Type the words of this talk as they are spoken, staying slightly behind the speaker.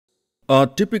A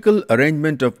typical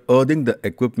arrangement of earthing the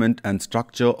equipment and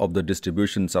structure of the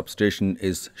distribution substation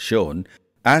is shown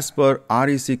as per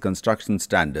REC construction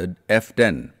standard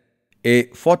F10. A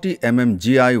 40 mm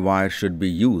GI wire should be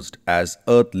used as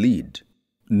earth lead.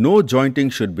 No jointing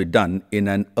should be done in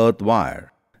an earth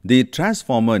wire. The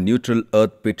transformer neutral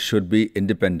earth pit should be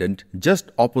independent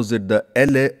just opposite the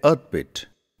LA earth pit.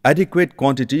 Adequate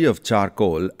quantity of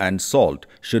charcoal and salt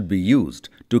should be used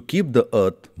to keep the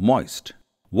earth moist.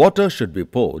 Water should be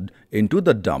poured into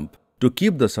the dump to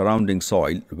keep the surrounding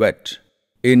soil wet.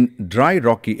 In dry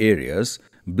rocky areas,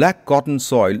 black cotton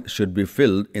soil should be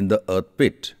filled in the earth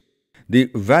pit.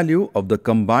 The value of the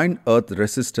combined earth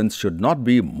resistance should not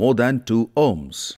be more than 2 ohms.